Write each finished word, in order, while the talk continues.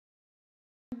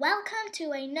welcome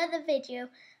to another video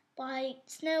by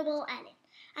Snowball Ellen.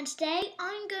 And today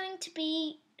I'm going to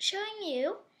be showing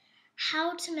you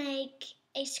how to make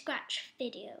a scratch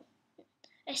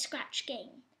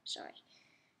game, sorry.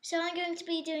 So I'm going to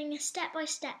be doing a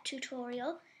step-by-step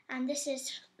tutorial, and this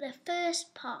is the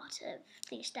first part of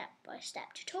the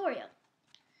step-by-step tutorial.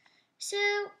 So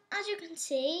as you can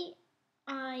see,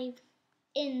 I'm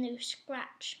in the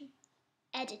Scratch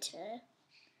editor.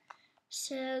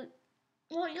 So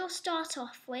what you'll start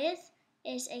off with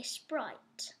is a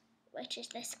sprite, which is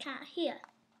this cat here.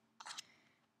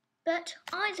 But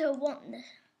I don't want the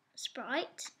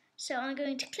sprite, so I'm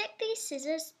going to click these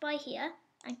scissors by here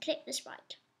and click the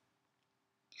sprite.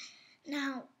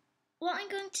 Now, what I'm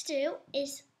going to do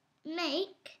is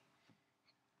make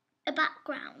a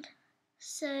background.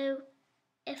 So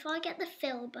if I get the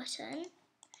fill button,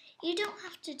 you don't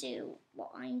have to do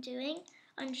what I'm doing.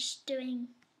 I'm just doing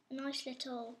a nice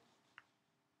little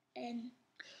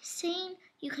scene.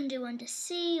 You can do under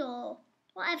sea or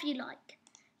whatever you like,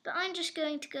 but I'm just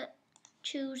going to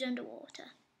choose underwater.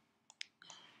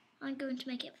 I'm going to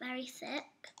make it very thick,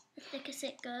 as thick as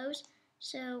it goes,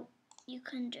 so you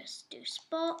can just do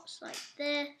spots like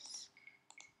this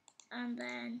and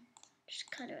then just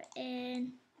colour it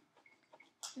in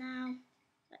now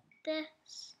like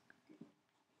this,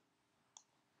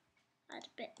 add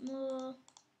a bit more,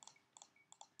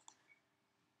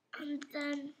 and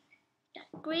then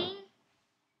get green,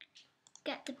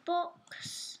 get the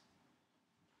box.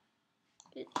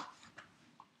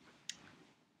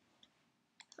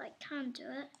 I can do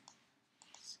it.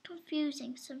 It's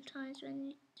confusing sometimes when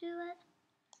you do it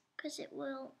because it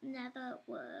will never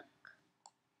work.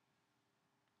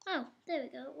 Oh, there we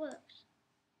go, it works.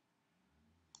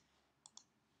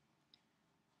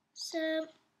 So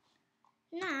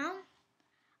now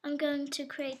I'm going to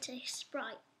create a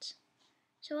sprite.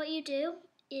 So what you do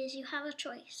is you have a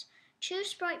choice. Choose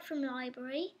sprite from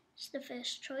library, it's the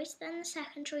first choice. Then the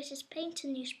second choice is paint a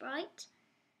new sprite.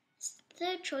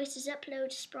 Third choice is upload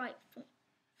a sprite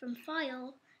from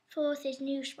file. Fourth is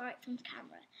new sprite from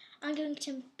camera. I'm going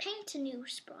to paint a new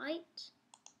sprite.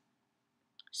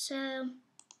 So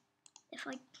if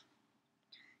I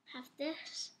have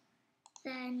this,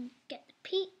 then get the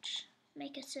peach,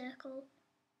 make a circle,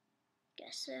 get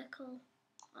a circle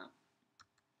up.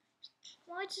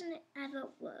 Why doesn't it ever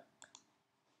work?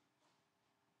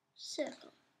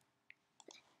 Circle.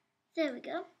 There we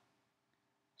go.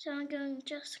 So I'm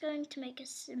just going to make a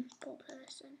simple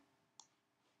person.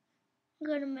 I'm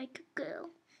going to make a girl.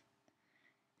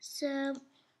 So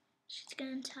she's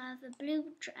going to have a blue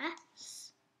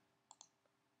dress.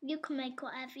 You can make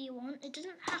whatever you want. It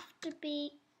doesn't have to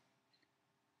be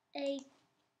a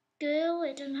girl,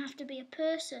 it doesn't have to be a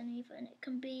person even. It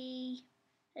can be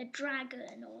a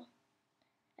dragon or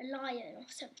a lion or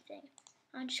something.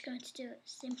 I'm just going to do it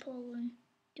simple and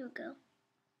do a girl.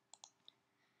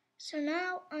 So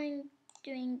now I'm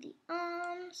doing the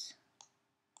arms,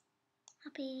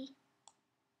 happy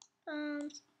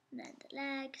arms, and then the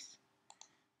legs.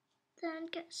 Then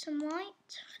get some white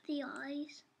for the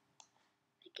eyes,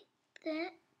 make it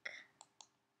thick,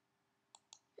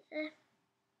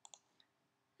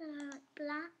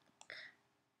 black,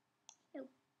 no,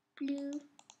 blue,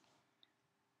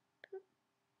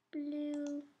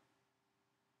 blue,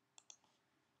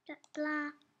 get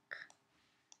black.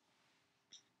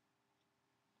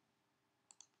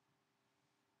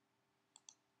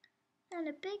 And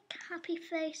a big happy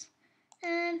face,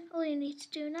 and all you need to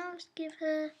do now is give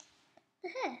her the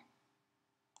hair.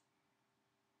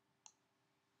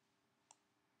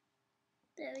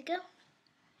 There we go.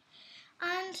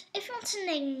 And if you want to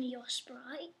name your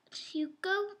sprite, you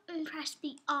go and press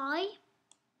the I.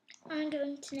 I'm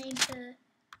going to name her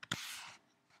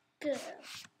Girl,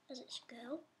 as it's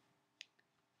girl.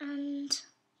 And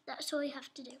that's all you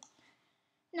have to do.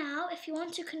 Now, if you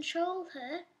want to control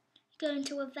her, go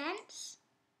into events,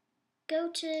 go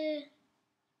to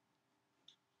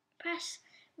press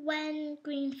when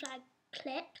green flag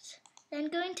clicked, then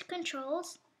go into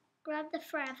controls, grab the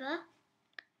forever,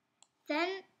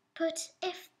 then put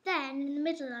if then in the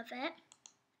middle of it,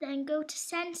 then go to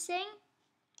sensing,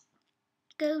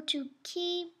 go to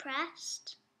key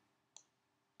pressed,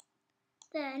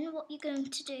 then what you're going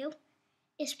to do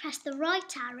is press the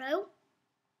right arrow,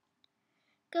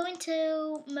 go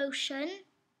into motion,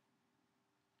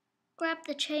 grab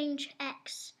the change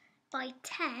X by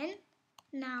 10.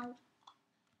 Now,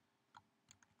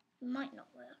 it might not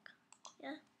work,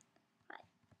 yeah? Right,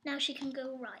 now she can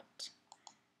go right.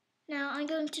 Now I'm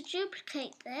going to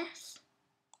duplicate this,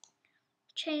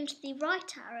 change the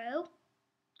right arrow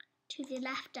to the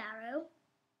left arrow,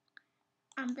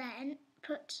 and then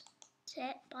put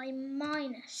it by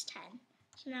 -10.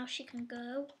 So now she can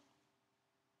go,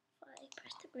 if I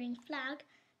press the green flag,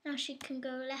 now she can go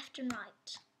left and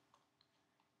right.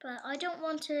 But I don't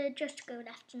want her just to go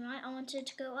left and right, I want her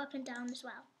to go up and down as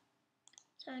well.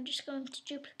 So I'm just going to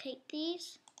duplicate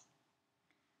these.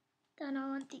 Then I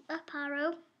want the up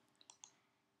arrow,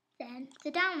 then the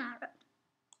down arrow.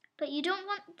 But you don't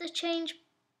want the change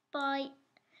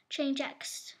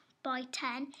X by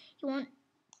 10, you want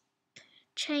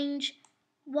change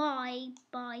Y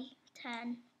by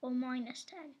 10 or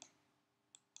 -10.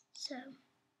 So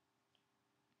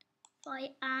if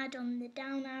I add on the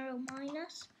down arrow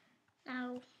minus,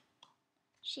 now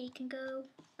she can go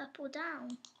up or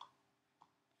down.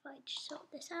 If I just sort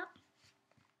this out.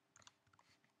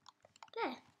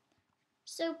 There.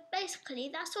 So basically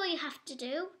that's all you have to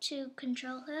do to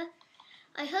control her.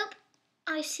 I hope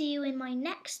I see you in my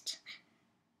next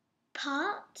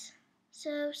part.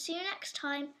 So see you next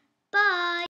time. Bye!